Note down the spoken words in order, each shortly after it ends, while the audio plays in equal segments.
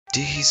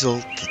Diesel,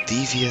 the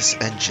devious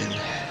engine,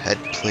 had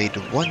played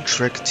one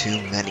trick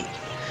too many.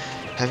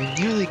 Having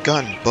nearly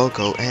gotten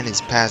Bogo and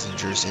his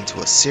passengers into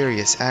a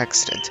serious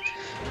accident,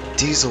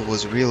 Diesel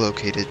was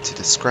relocated to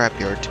the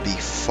scrapyard to be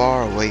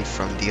far away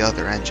from the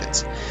other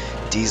engines.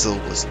 Diesel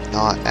was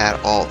not at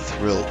all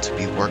thrilled to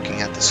be working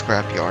at the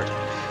scrapyard.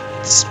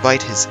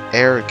 Despite his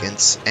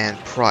arrogance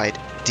and pride,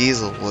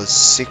 Diesel was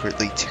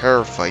secretly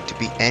terrified to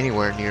be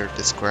anywhere near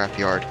the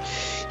scrapyard.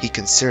 He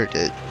considered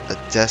it a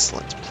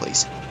desolate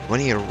place. When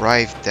he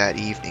arrived that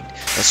evening,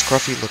 a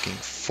scruffy-looking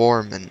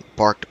foreman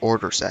barked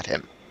orders at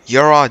him.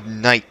 "You're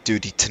on night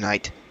duty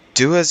tonight.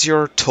 Do as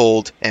you're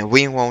told, and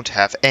we won't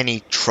have any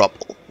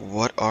trouble."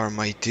 "What are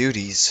my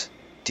duties?"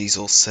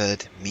 Diesel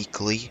said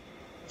meekly.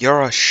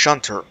 "You're a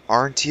shunter,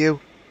 aren't you?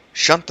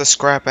 Shunt the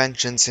scrap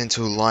engines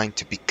into line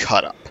to be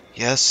cut up."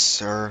 "Yes,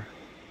 sir,"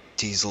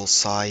 Diesel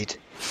sighed.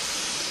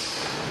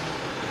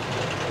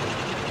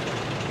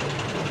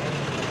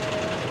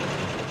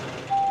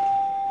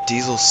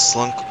 Diesel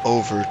slunk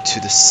over to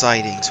the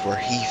sidings where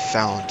he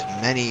found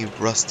many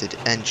rusted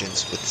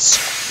engines with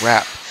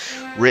scrap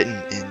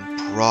written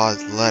in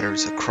broad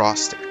letters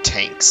across their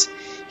tanks.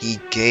 He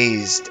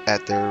gazed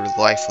at their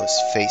lifeless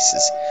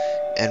faces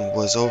and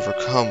was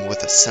overcome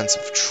with a sense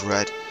of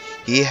dread.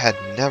 He had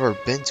never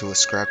been to a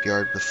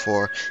scrapyard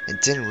before and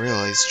didn't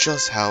realize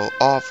just how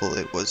awful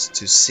it was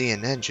to see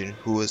an engine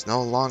who was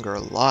no longer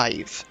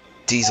alive.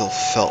 Diesel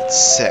felt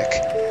sick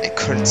and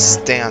couldn't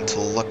stand to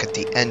look at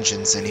the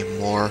engines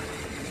anymore.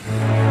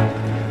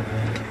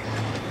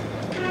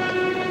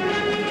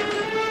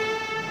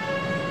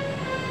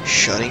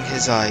 Shutting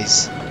his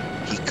eyes,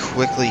 he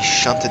quickly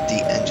shunted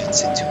the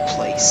engines into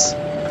place.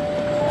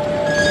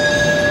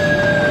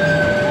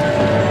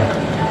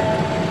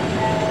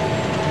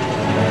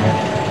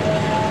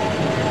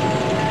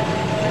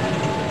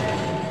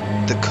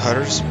 The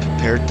cutters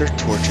prepared their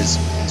torches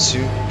and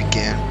soon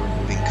began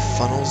removing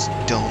funnels,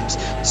 domes,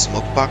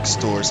 smokebox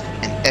doors,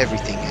 and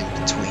everything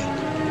in between.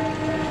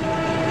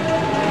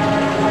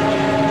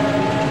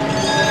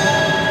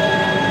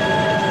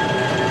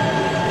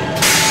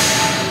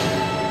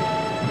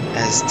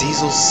 As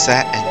Diesel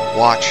sat and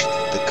watched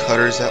the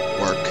cutters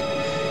at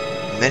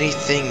work, many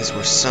things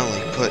were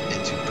suddenly put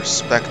into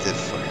perspective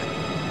for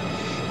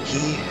him.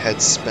 He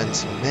had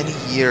spent many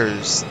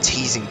years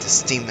teasing the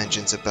steam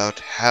engines about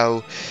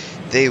how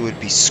they would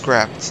be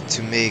scrapped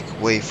to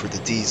make way for the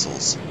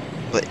diesels,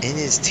 but in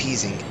his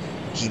teasing,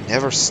 he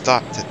never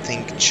stopped to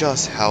think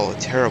just how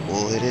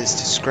terrible it is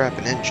to scrap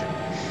an engine.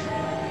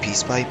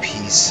 Piece by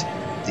piece,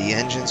 the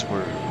engines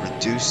were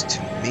reduced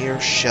to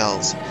mere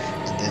shells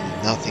and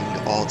then nothing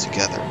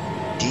altogether.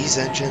 These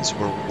engines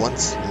were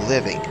once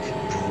living,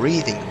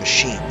 breathing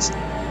machines,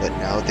 but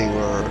now they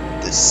were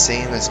the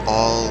same as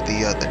all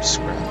the other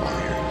scrap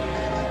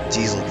iron.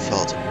 Diesel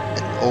felt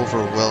an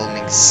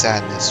overwhelming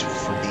sadness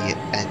for the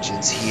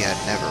engines he had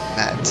never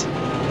met.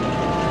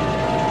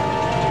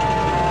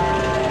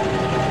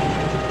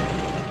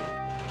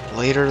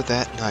 Later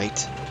that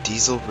night,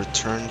 Diesel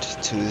returned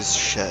to his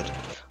shed,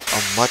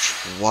 a much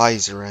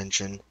wiser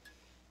engine.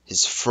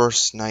 His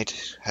first night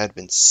had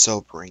been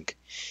sobering.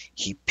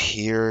 He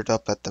peered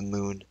up at the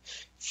moon,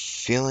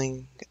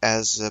 feeling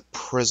as a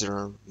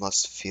prisoner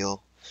must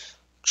feel,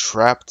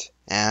 trapped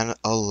and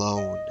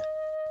alone.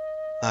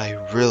 "I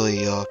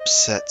really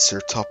upset Sir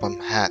Topham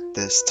Hatt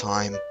this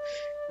time,"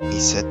 he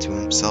said to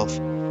himself,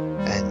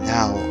 "and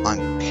now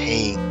I'm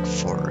paying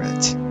for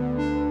it."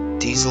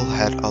 Diesel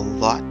had a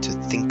lot to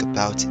think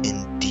about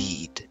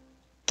indeed.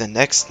 The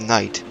next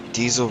night,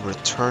 Diesel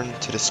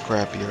returned to the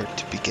scrapyard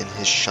to begin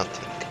his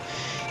shunting.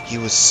 He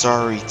was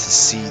sorry to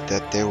see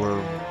that there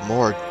were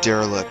more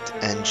derelict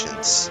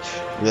engines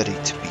ready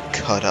to be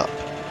cut up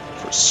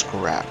for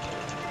scrap.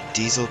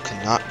 Diesel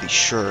could not be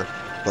sure,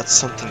 but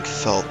something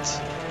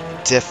felt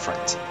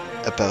different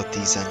about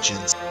these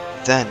engines.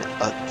 Then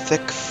a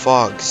thick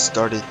fog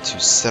started to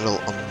settle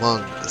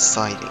among the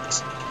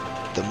sidings.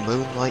 The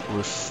moonlight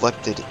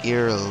reflected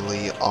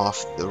eerily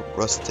off the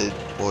rusted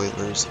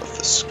boilers of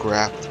the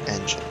scrapped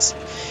engines.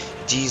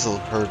 Diesel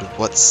heard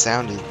what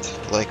sounded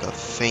like a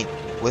faint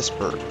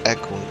whisper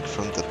echoing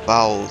from the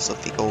bowels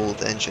of the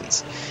old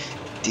engines.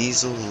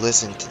 Diesel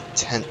listened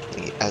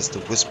intently as the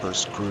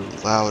whispers grew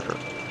louder.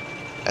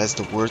 As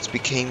the words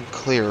became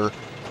clearer,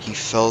 he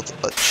felt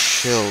a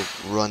chill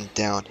run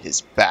down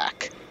his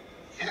back.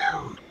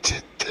 "You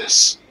did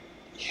this.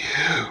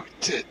 You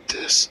did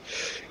this.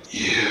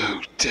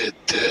 You did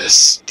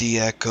this," the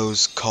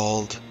echoes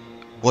called.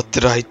 "What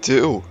did I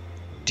do?"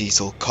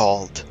 Diesel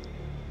called.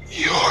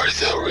 "You're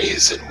the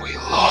reason we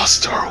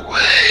lost our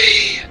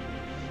way."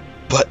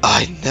 "But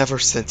I never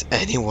sent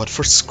anyone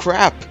for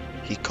scrap,"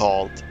 he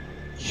called.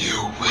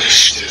 "You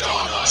wished it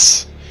on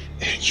us,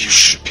 and you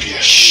should be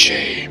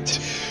ashamed.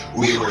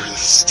 We were the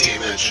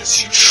steam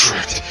engines you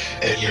tricked,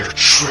 and your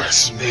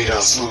tricks made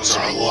us lose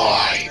our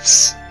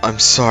lives." "I'm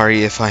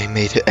sorry if I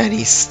made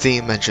any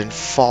steam engine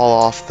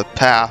fall off the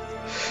path.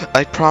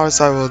 I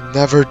promise I will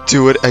never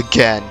do it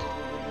again."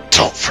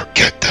 "Don't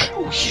forget that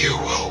you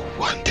will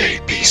one day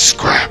be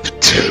scrap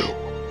too."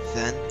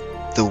 Then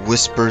the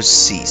whispers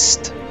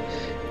ceased.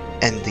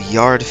 and the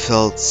yard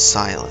fell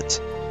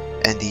silent,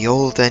 and the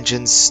old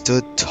engines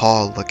stood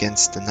tall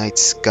against the night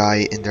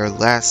sky in their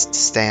last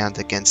stand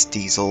against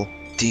Diesel.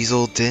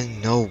 Diesel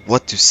didn't know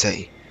what to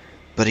say,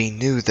 but he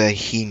knew that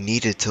he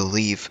needed to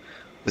leave.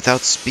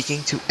 Without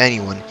speaking to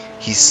anyone,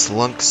 he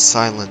slunk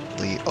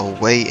silently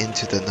away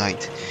into the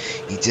night.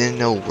 He didn't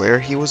know where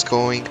he was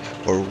going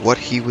or what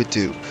he would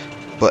do,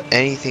 but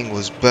anything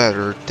was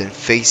better than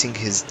facing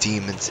his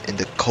demons in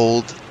the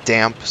cold,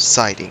 damp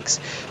sidings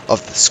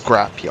of the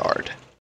scrapyard.